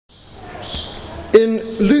In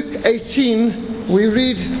Luke 18, we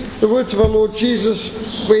read the words of our Lord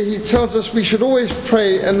Jesus, where he tells us we should always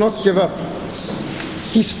pray and not give up.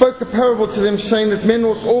 He spoke a parable to them, saying that men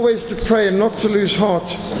ought always to pray and not to lose heart,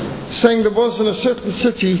 saying there was in a certain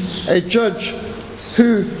city a judge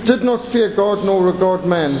who did not fear God nor regard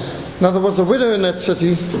man. Now there was a widow in that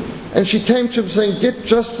city, and she came to him saying, "Get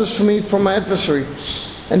justice for me from my adversary."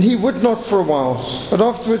 And he would not for a while. But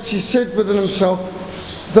afterwards he said within himself,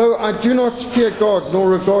 "Though I do not fear God nor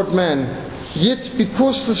regard man, yet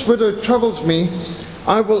because this widow troubles me,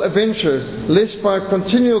 I will avenge her, lest by a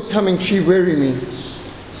continual coming she weary me."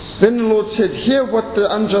 Then the Lord said, "Hear what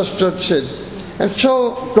the unjust judge said. And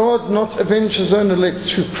shall God not avenge his own elect,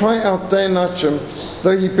 who cry out day and night to him,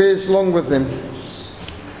 though he bears long with them?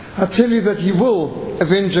 I tell you that he will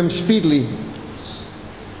avenge them speedily."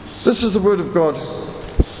 This is the word of God.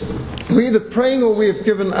 We're either praying or we have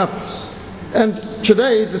given up. And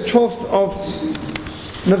today, the 12th of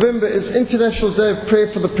November, is International Day of Prayer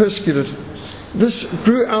for the Persecuted. This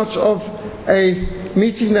grew out of a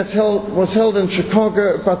meeting that was held in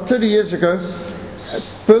Chicago about 30 years ago.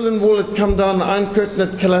 Berlin Wall had come down, the Iron Curtain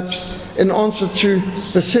had collapsed in answer to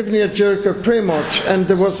the 7-year Jericho prayer march, and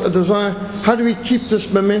there was a desire, how do we keep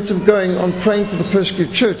this momentum going on praying for the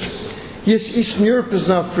persecuted church? Yes, Eastern Europe is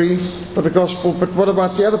now free for the gospel, but what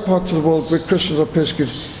about the other parts of the world where Christians are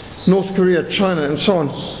persecuted? North Korea, China, and so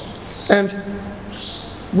on. And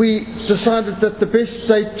we decided that the best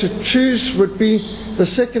date to choose would be the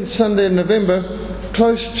second Sunday in November,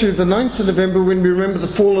 close to the 9th of November, when we remember the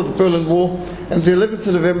fall of the Berlin Wall, and the 11th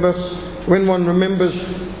of November, when one remembers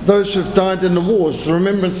those who have died in the wars, the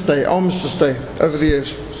Remembrance Day, Armistice Day, over the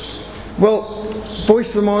years. Well, Voice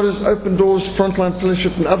of the Martyrs, Open Doors, Frontline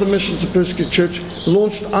Fellowship, and other missions to Persecuted Church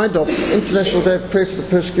launched IDOP, International Day of Prayer for the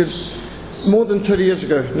Persecuted, more than 30 years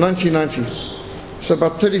ago, 1990. So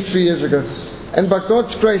about 33 years ago. And by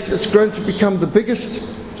God's grace, it's grown to become the biggest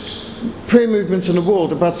prayer movement in the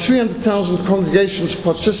world. About 300,000 congregations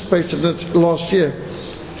participated in it last year.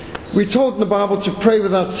 We're told in the Bible to pray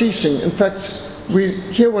without ceasing. In fact, we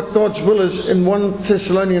hear what God's will is in 1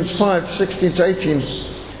 Thessalonians 5:16-18.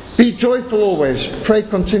 Be joyful always, pray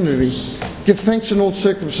continually, give thanks in all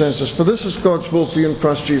circumstances, for this is God's will for you in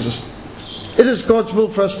Christ Jesus. It is God's will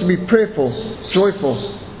for us to be prayerful, joyful,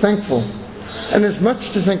 thankful, and there's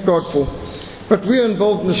much to thank God for. But we are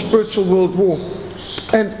involved in a spiritual world war.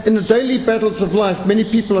 And in the daily battles of life, many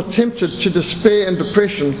people are tempted to despair and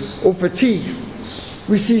depression or fatigue.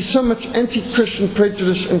 We see so much anti-Christian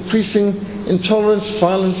prejudice increasing, intolerance,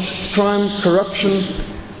 violence, crime, corruption,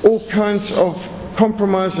 all kinds of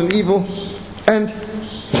compromise and evil, and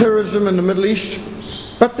terrorism in the Middle East.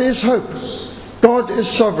 But there's hope. God is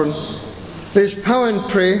sovereign. There's power in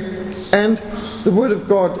prayer, and the Word of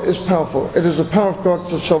God is powerful. It is the power of God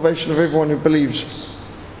for the salvation of everyone who believes.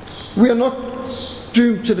 We are not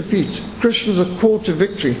doomed to defeat. Christians are called to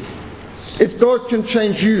victory. If God can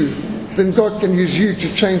change you, then God can use you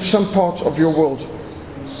to change some part of your world.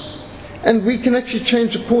 And we can actually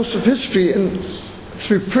change the course of history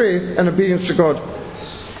through prayer and obedience to God.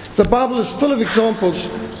 The Bible is full of examples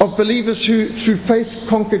of believers who, through faith,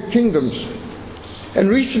 conquered kingdoms. And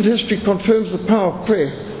recent history confirms the power of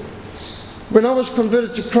prayer. When I was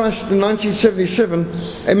converted to Christ in 1977,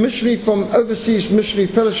 a missionary from Overseas Missionary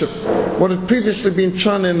Fellowship, what had previously been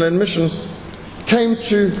China Inland Mission, came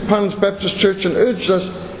to Pinelands Baptist Church and urged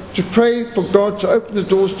us to pray for God to open the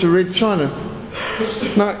doors to Red China.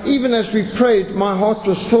 Now, even as we prayed, my heart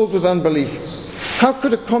was filled with unbelief. How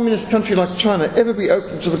could a communist country like China ever be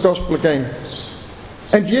open to the gospel again?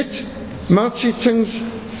 And yet, Mao Zedong's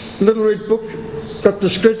Little Red Book got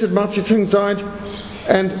discredited, Mao Zedong died,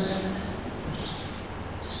 and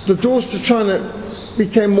the doors to China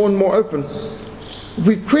became more and more open.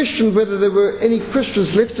 We questioned whether there were any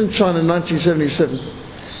Christians left in China in 1977.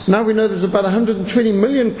 Now we know there's about 120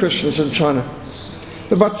 million Christians in China.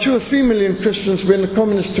 About 2 or 3 million Christians when the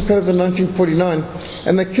communists took over in 1949,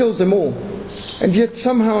 and they killed them all. And yet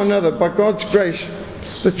somehow or another, by God's grace,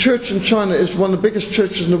 the church in China is one of the biggest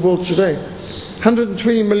churches in the world today.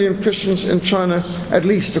 120 million Christians in China, at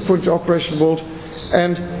least, according to Operation World,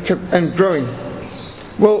 and growing.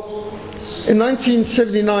 Well, in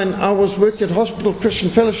 1979, I was working at Hospital Christian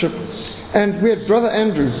Fellowship, and we had Brother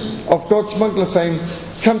Andrew of God Smuggler fame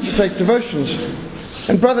come to take devotions.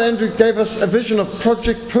 And Brother Andrew gave us a vision of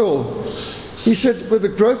Project Pearl. He said, with the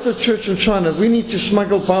growth of the church in China, we need to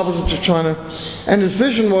smuggle Bibles into China. And his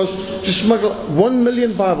vision was to smuggle 1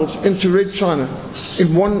 million Bibles into Red China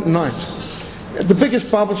in one night. The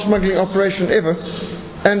biggest Bible smuggling operation ever.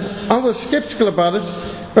 And I was skeptical about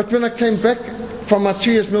it, but when I came back from my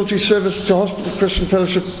 2 years military service to Hospital Christian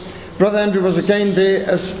Fellowship, Brother Andrew was again there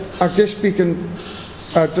as our guest speaker in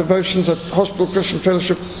devotions at Hospital Christian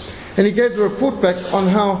Fellowship, and he gave the report back on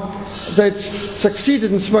how they'd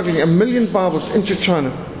succeeded in smuggling 1 million Bibles into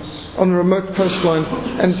China on the remote coastline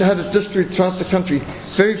and had it distributed throughout the country.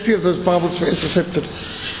 Very few of those Bibles were intercepted.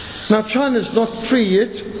 Now China is not free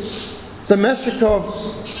yet. The massacre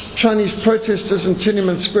of Chinese protesters in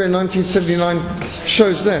Tiananmen Square in 1979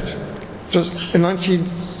 shows that. It was in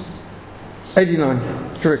 1989,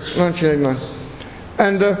 correct, 1989.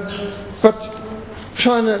 And but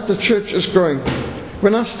China, the church is growing.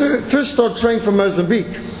 When I first started praying for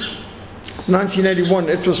Mozambique, 1981,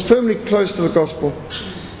 it was firmly close to the gospel.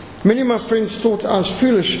 Many of my friends thought I was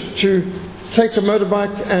foolish to take a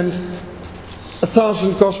motorbike and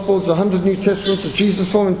 1,000 Gospels, 100 New Testaments, a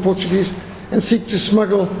Jesus film in Portuguese, and seek to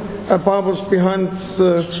smuggle Bibles behind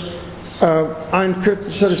the Iron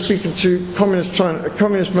Curtain, so to speak, into communist China,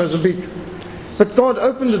 communist Mozambique. But God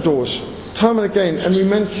opened the doors time and again, and we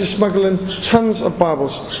managed to smuggle in tons of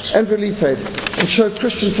Bibles and relief aid, and show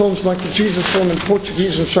Christian films like the Jesus film in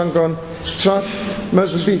Portuguese and Shangaan throughout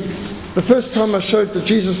Mozambique. The first time I showed the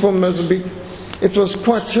Jesus film in Mozambique, it was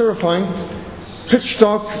quite terrifying. Pitch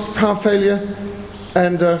dark, car failure,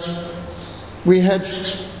 and we had,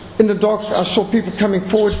 in the dark, I saw people coming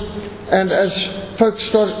forward, and as folks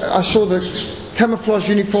started, I saw the camouflage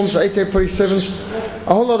uniforms, the AK-47s.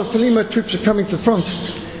 A whole lot of Frelimo troops are coming to the front.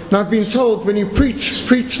 Now I've been told, when you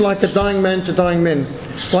preach like a dying man to dying men,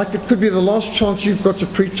 like it could be the last chance you've got to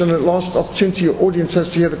preach and the last opportunity your audience has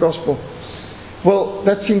to hear the gospel. Well,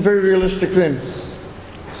 that seemed very realistic then.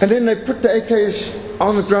 And then they put the AKs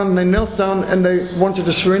on the ground and they knelt down and they wanted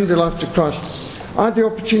to surrender their life to Christ. I had the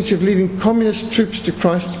opportunity of leading communist troops to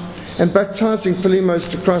Christ and baptizing Philemos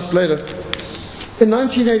to Christ later. In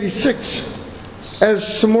 1986, as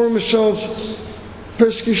Samora Michel's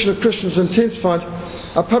persecution of Christians intensified,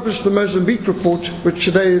 I published the Mozambique report, which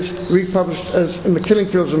today is republished as In the Killing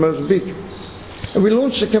Fields of Mozambique. And we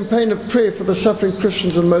launched a campaign of prayer for the suffering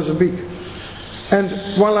Christians in Mozambique. And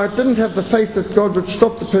while I didn't have the faith that God would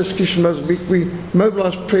stop the persecution in Mozambique, we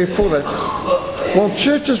mobilized prayer for that. While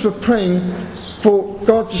churches were praying for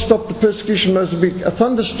God to stop the persecution in Mozambique, a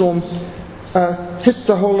thunderstorm hit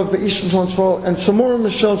the whole of the Eastern Transvaal, and Samora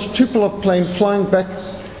Michel's Tupolev plane flying back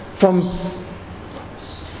from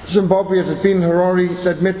Zimbabwe, it had been Harare,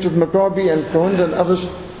 they'd met with Mugabe and Kaunda and others,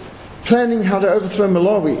 planning how to overthrow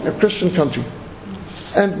Malawi, a Christian country.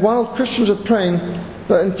 And while Christians were praying,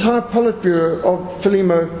 the entire Politburo of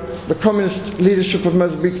Frelimo, the communist leadership of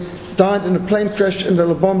Mozambique, died in a plane crash in the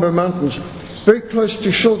Lubombo Mountains, very close to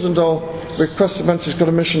Shildendal, where Kosovo's got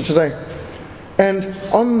a mission today. And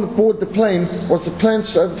on board the plane was the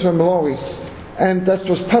plans to overthrow Malawi. And that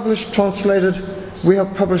was published, translated, we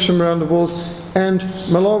have published them around the world, and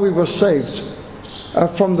Malawi was saved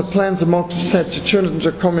from the plans the Marxists had to turn it into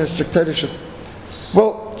a communist dictatorship.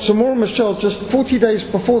 Well, Samora Michel, just 40 days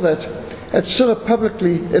before that, had stood up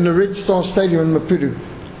publicly in the Red Star Stadium in Maputo,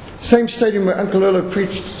 same stadium where Uncle Lolo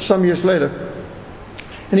preached some years later.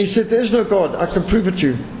 And he said, "There's no God, I can prove it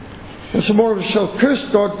to you." And Samora Michel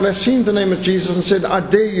cursed God, blasphemed the name of Jesus, and said, "I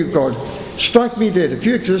dare you, God, strike me dead. If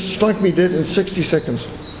you exist, strike me dead in 60 seconds.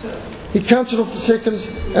 He counted off the seconds,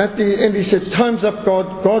 and at the end he said, "Time's up,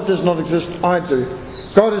 God. God does not exist, I do.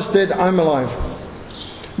 God is dead, I'm alive."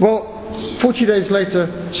 Well, 40 days later,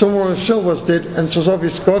 Samora Michel was dead, and it was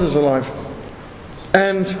obvious God is alive.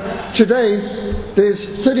 And today, there's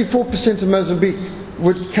 34% of Mozambique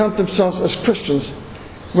would count themselves as Christians.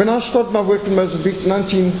 When I started my work in Mozambique in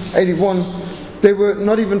 1981, there were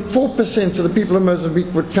not even 4% of the people in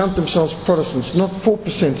Mozambique would count themselves Protestants, not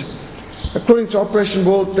 4%. According to Operation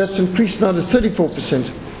World, that's increased now to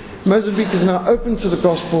 34%. Mozambique is now open to the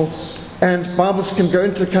gospel, and Bibles can go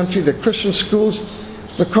into the country. There are Christian schools.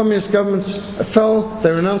 The communist government fell.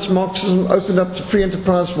 They renounced Marxism, opened up to free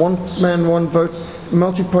enterprise, one man, one vote,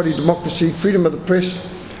 multi-party democracy, freedom of the press,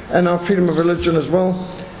 and now freedom of religion as well.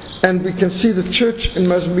 And we can see the church in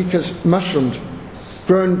Mozambique has mushroomed,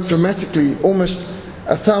 grown dramatically, almost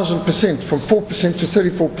 1,000%, from 4% to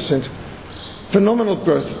 34%. Phenomenal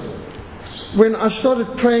growth. When I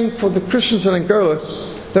started praying for the Christians in Angola,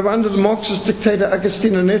 they were under the Marxist dictator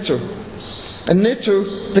Agostinho Neto. And Neto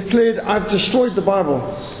declared, "I've destroyed the Bible.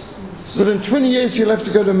 Within 20 years you'll have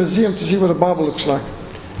to go to a museum to see what a Bible looks like.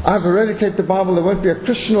 I've eradicated the Bible. There won't be a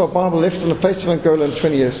Christian or a Bible left on the face of Angola in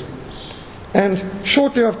 20 years. And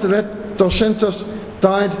shortly after that, Dos Santos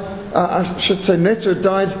died, Neto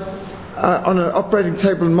died on an operating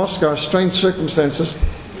table in Moscow, strange circumstances.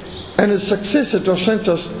 And his successor, Dos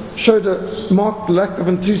Santos, showed a marked lack of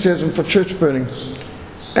enthusiasm for church burning.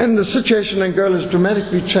 And the situation in Angola has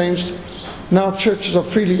dramatically changed. now churches are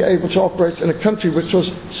freely able to operate in a country which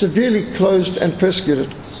was severely closed and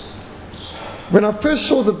persecuted. When I first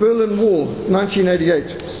saw the Berlin Wall,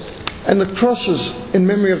 1988, and the crosses in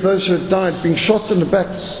memory of those who had died being shot in the back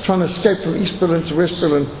trying to escape from East Berlin to West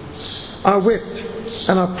Berlin, I wept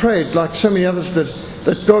and I prayed, like so many others did,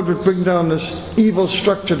 that God would bring down this evil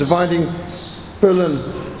structure dividing Berlin,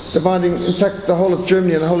 dividing in fact the whole of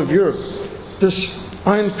Germany and the whole of Europe, this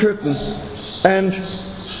Iron Curtain, and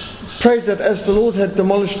prayed that as the Lord had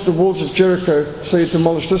demolished the walls of Jericho, so He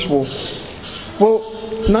demolished this wall. Well,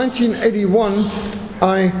 1981,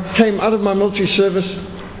 I came out of my military service,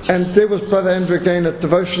 and there was Brother Andrew again at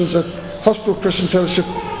devotions at Hospital Christian Fellowship,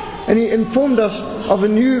 and he informed us of a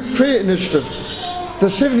new prayer initiative, the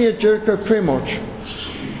 7-year Jericho Prayer March.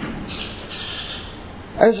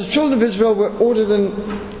 As the children of Israel were ordered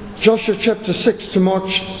in Joshua chapter 6 to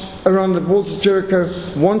march around the walls of Jericho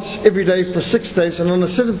once every day for 6 days, and on the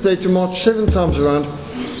 7th day to march 7 times around,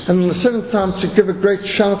 and on the 7th time to give a great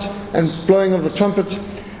shout and blowing of the trumpet,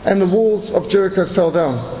 and the walls of Jericho fell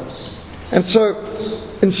down. And so,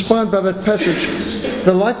 inspired by that passage,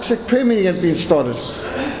 the Leipzig prayer meeting had been started.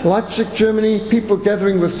 Leipzig, Germany, people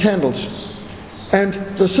gathering with candles. And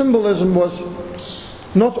the symbolism was,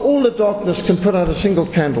 not all the darkness can put out a single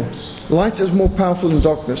candle. Light is more powerful than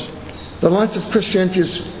darkness. The light of Christianity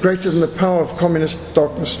is greater than the power of communist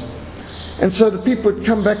darkness. And so the people would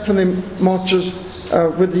come back from their marches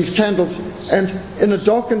with these candles, and in a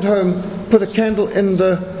darkened home put a candle in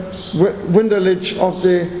the window ledge of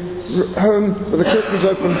their home with the curtains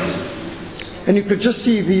open, and you could just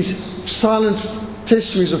see these silent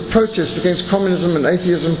testimonies of protest against communism and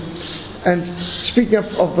atheism and speaking up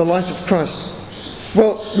of the light of Christ.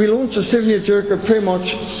 Well, we launched a 7-year Jericho Prayer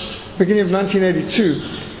March beginning of 1982.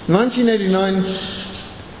 1989,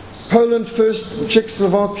 Poland first,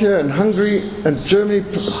 Czechoslovakia and Hungary and Germany.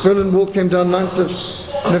 Berlin Wall came down 9th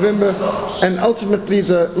of November, and ultimately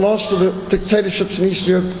the last of the dictatorships in Eastern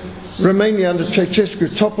Europe, Romania under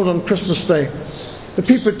Ceausescu, toppled on Christmas Day. The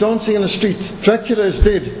people dancing in the streets. Dracula is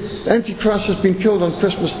dead. The Antichrist has been killed on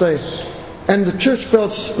Christmas Day. And the church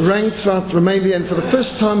bells rang throughout Romania, and for the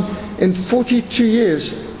first time in 42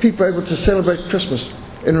 years, people were able to celebrate Christmas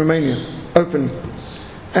in Romania, open.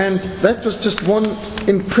 And that was just one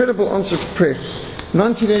incredible answer to prayer.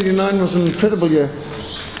 1989 was an incredible year.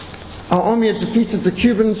 Our army had defeated the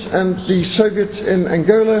Cubans and the Soviets in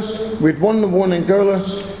Angola. We'd won the war in Angola.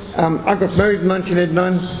 I got married in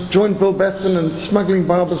 1989, joined Bill Bathman in smuggling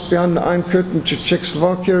Bibles behind the Iron Curtain to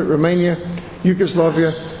Czechoslovakia, Romania,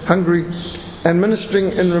 Yugoslavia, Hungary, and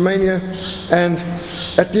ministering in Romania. And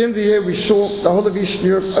at the end of the year, we saw the whole of Eastern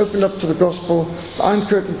Europe opened up to the gospel, the Iron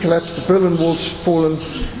Curtain collapsed, the Berlin Wall's fallen,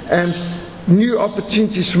 and new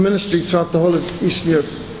opportunities for ministry throughout the whole of Eastern Europe.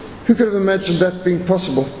 Who could have imagined that being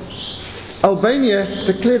possible? Albania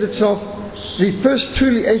declared itself the first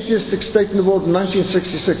truly atheistic state in the world in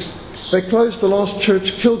 1966. They closed the last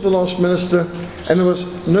church, killed the last minister, and there was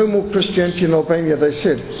no more Christianity in Albania, they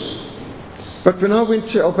said. But when I went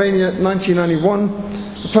to Albania in 1991,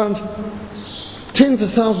 I found tens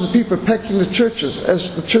of thousands of people packing the churches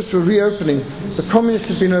as the churches were reopening. The communists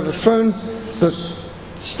had been overthrown, the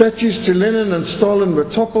statues to Lenin and Stalin were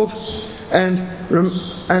toppled, and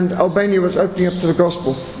Albania was opening up to the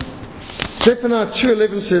gospel. Zephaniah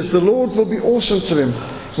 2:11 says, "The Lord will be awesome to them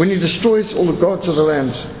when He destroys all the gods of the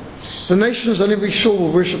lands. The nations on every shore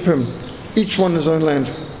will worship Him, each one his own land."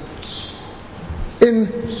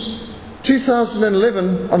 In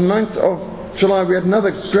 2011, on 9th of July, we had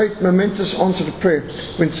another great momentous answer to prayer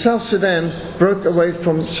when South Sudan broke away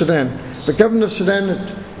from Sudan. The government of Sudan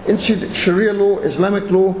had instituted Sharia law, Islamic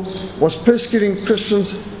law, was persecuting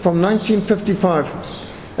Christians from 1955.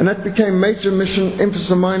 And that became major mission emphasis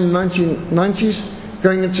of mine in the 1990s,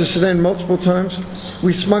 going into Sudan multiple times.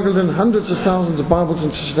 We smuggled in hundreds of thousands of Bibles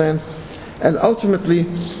into Sudan. And ultimately,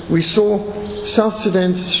 we saw South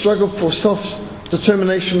Sudan's struggle for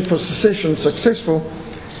self-determination, for secession, successful.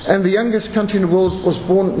 And the youngest country in the world was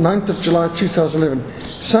born 9th of July 2011.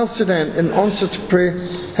 South Sudan, in answer to prayer,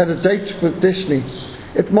 had a date with destiny.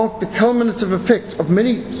 It marked the culminative effect of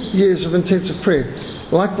many years of intensive prayer,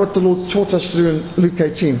 like what the Lord taught us to do in Luke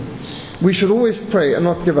 18. We should always pray and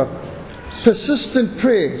not give up. Persistent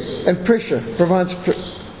prayer and pressure provides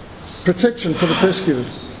protection for the persecuted.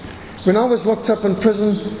 When I was locked up in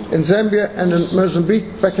prison in Zambia and in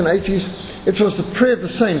Mozambique back in the 80s, it was the prayer of the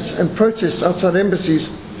saints and protest outside embassies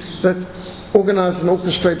that organized and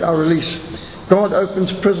orchestrated our release. God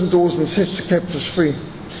opens prison doors and sets the captives free.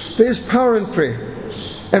 There is power in prayer.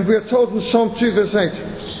 And we are told in Psalm 2 verse 8,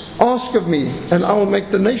 "Ask of me, and I will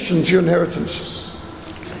make the nations your inheritance,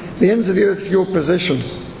 the ends of the earth your possession."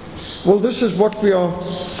 Well, this is what we are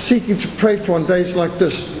seeking to pray for on days like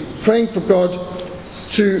this. Praying for God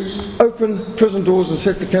to open prison doors and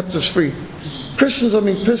set the captives free. Christians are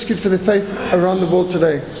being persecuted for their faith around the world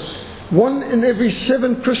today. 1 in every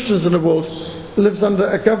 7 Christians in the world lives under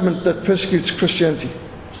a government that persecutes Christianity.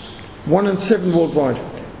 1 in 7 worldwide.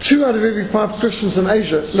 2 out of every 5 Christians in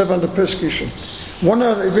Asia live under persecution. 1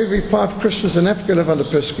 out of every 5 Christians in Africa live under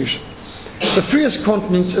persecution. The freest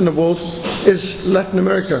continent in the world is Latin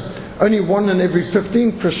America. Only 1 in every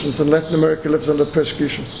 15 Christians in Latin America lives under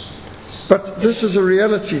persecution. But this is a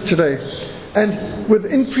reality today. And with the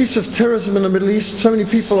increase of terrorism in the Middle East, so many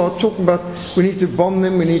people are talking about we need to bomb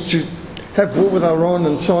them, we need to have war with Iran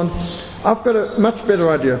and so on. I've got a much better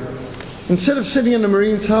idea. Instead of sending in the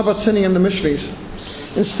Marines, how about sending in the missionaries?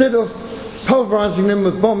 Instead of pulverizing them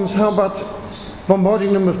with bombs, how about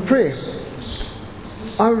bombarding them with prayer?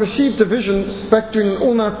 I received a vision back during an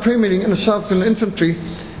all-night prayer meeting in the South African Infantry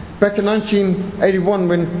back in 1981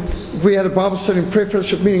 when we had a Bible study and prayer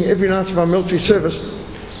fellowship meeting every night of our military service.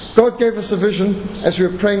 God gave us a vision as we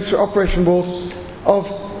were praying through Operation World of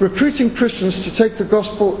recruiting Christians to take the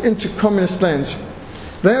gospel into communist lands.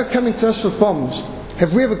 They are coming to us with bombs.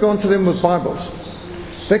 Have we ever gone to them with Bibles?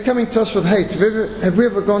 They're coming to us with hate. Have we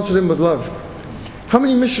ever gone to them with love? How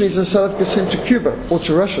many missionaries in South Africa sent to Cuba or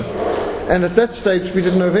to Russia? And at that stage we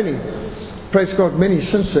didn't know of any. Praise God, many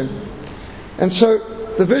since then. And so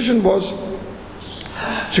the vision was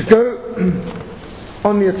to go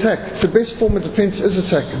on the attack. The best form of defense is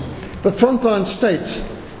attack. The frontline states,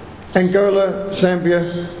 Angola,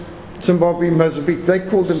 Zambia, Zimbabwe, Mozambique, they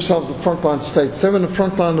called themselves the frontline states. They were in the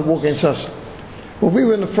front line of the war against us. Well, we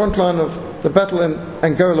were in the front line of the battle in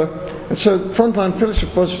Angola, and so Frontline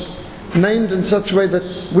Fellowship was named in such a way that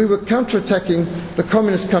we were counterattacking the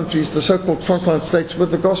communist countries, the so-called frontline states,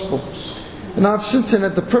 with the gospel. And I've since then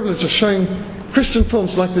had the privilege of showing Christian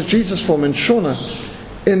films like the Jesus film in Shona,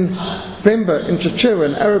 in Bemba, in Chichewa,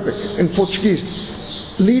 in Arabic, in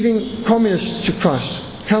Portuguese, leading communists to Christ,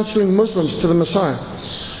 counseling Muslims to the Messiah.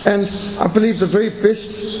 And I believe the very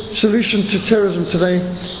best solution to terrorism today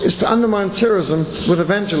is to undermine terrorism with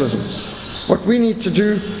evangelism. What we need to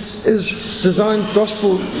do is design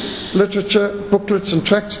gospel literature, booklets and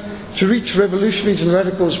tracts to reach revolutionaries and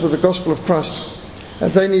radicals with the gospel of Christ.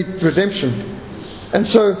 And they need redemption. And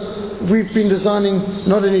so we've been designing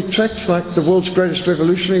not only tracts like The World's Greatest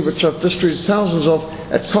Revolutionary, which I've distributed thousands of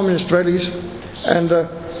at communist rallies, and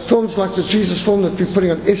films like the Jesus film that we're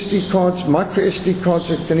putting on SD cards, micro SD cards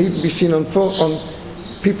that can even be seen on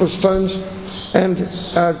people's phones, and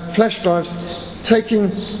flash drives, taking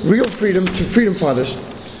real freedom to freedom fighters,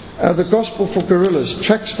 the gospel for guerrillas,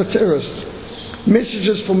 tracts for terrorists,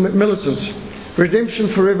 messages for militants, redemption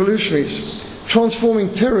for revolutionaries,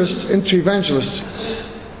 transforming terrorists into evangelists.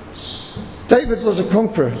 David was a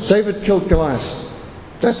conqueror. David killed Goliath.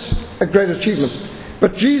 That's a great achievement.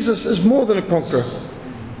 But Jesus is more than a conqueror.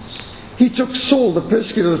 He took Saul, the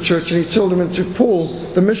persecutor of the church, and he turned him into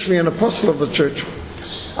Paul, the missionary and apostle of the church.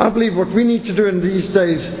 I believe what we need to do in these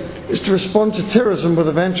days is to respond to terrorism with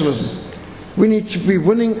evangelism. We need to be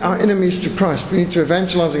winning our enemies to Christ. We need to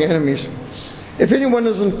evangelize our enemies. If anyone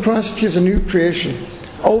is in Christ, he is a new creation.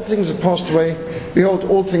 Old things have passed away. Behold,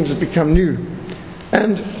 all things have become new.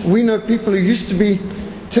 And we know people who used to be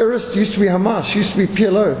terrorists, used to be Hamas, used to be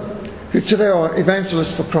PLO, who today are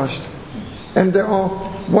evangelists for Christ. And there are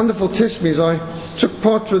wonderful testimonies. I took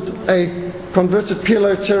part with a converted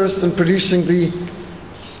PLO terrorist in producing the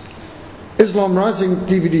Islam Rising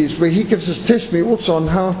DVDs, where he gives his testimony also on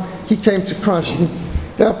how he came to Christ. And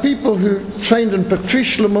there are people who trained in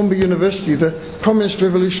Patrice Lumumba University, the Communist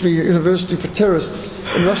Revolutionary University for Terrorists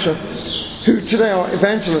in Russia, who today are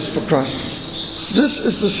evangelists for Christ. This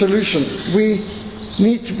is the solution. We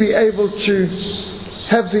need to be able to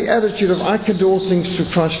have the attitude of I can do all things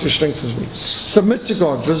through Christ who strengthens me. Submit to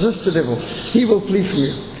God, resist the devil. He will flee from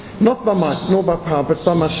you. Not by might nor by power, but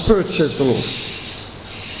by my Spirit, says the Lord.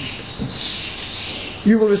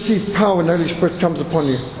 You will receive power when the Holy Spirit comes upon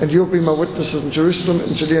you, and you'll be my witnesses in Jerusalem,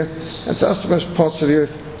 in Judea, and to the uttermost parts of the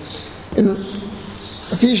earth. In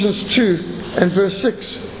Ephesians 2 and verse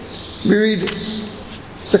 6, we read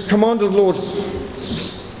the command of the Lord.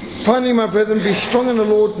 Finally, my brethren, be strong in the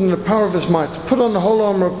Lord and in the power of his might. Put on the whole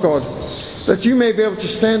armour of God, that you may be able to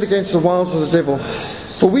stand against the wiles of the devil.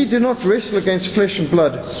 For we do not wrestle against flesh and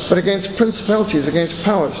blood, but against principalities, against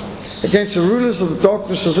powers, against the rulers of the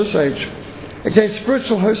darkness of this age, against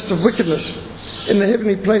spiritual hosts of wickedness in the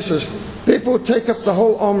heavenly places. Therefore take up the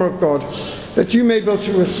whole armour of God, that you may be able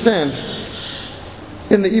to withstand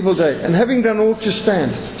in the evil day. And having done all to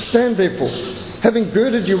stand, stand therefore, having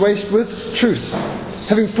girded your waist with truth,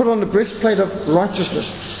 having put on the breastplate of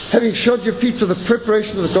righteousness, having shod your feet with the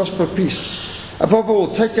preparation of the gospel of peace. Above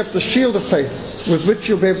all, take up the shield of faith, with which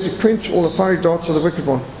you'll be able to quench all the fiery darts of the wicked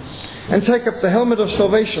one. And take up the helmet of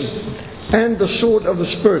salvation, and the sword of the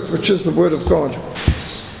Spirit, which is the word of God.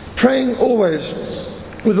 Praying always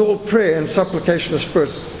with all prayer and supplication of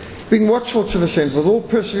Spirit, being watchful to this end, with all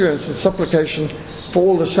perseverance and supplication for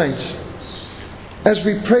all the saints. As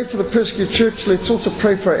we pray for the persecuted church, let's also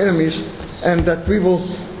pray for our enemies, and that we will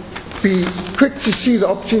be quick to see the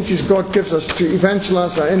opportunities God gives us to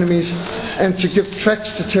evangelize our enemies and to give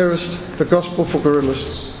tracts to terrorists, the gospel for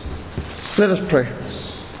guerrillas. Let us pray.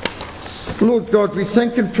 Lord God, we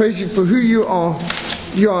thank and praise you for who you are.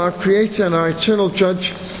 You are our Creator and our eternal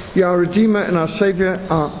Judge. You are our Redeemer and our Saviour,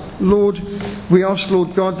 our Lord. We ask,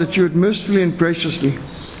 Lord God, that you would mercifully and graciously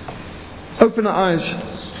open our eyes,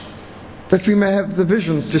 that we may have the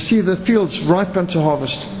vision to see the fields ripe unto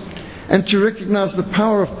harvest, and to recognize the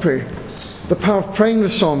power of prayer, the power of praying the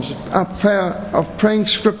Psalms, our power of praying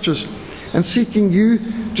Scriptures, and seeking you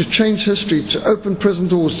to change history, to open prison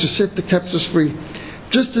doors, to set the captives free.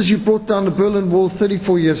 Just as you brought down the Berlin Wall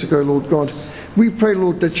 34 years ago, Lord God, we pray,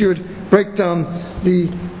 Lord, that you would break down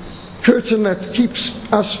the curtain that keeps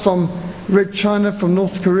us from Red China, from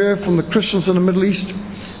North Korea, from the Christians in the Middle East.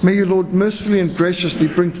 May you, Lord, mercifully and graciously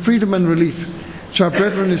bring freedom and relief to our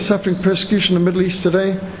brethren who are suffering persecution in the Middle East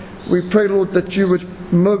today. We pray, Lord, that you would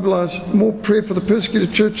mobilize more prayer for the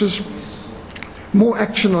persecuted churches, more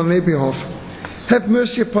action on their behalf. Have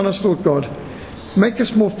mercy upon us, Lord God. Make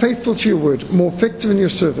us more faithful to your word, more effective in your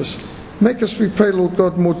service. Make us, we pray, Lord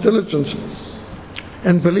God, more diligent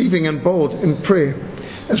and believing and bold in prayer,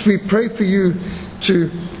 as we pray for you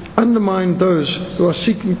to undermine those who are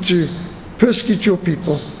seeking to persecute your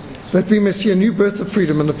people, that we may see a new birth of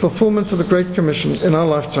freedom and the fulfillment of the Great Commission in our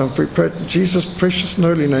lifetime. We pray in Jesus' precious and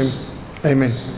holy name. Amen.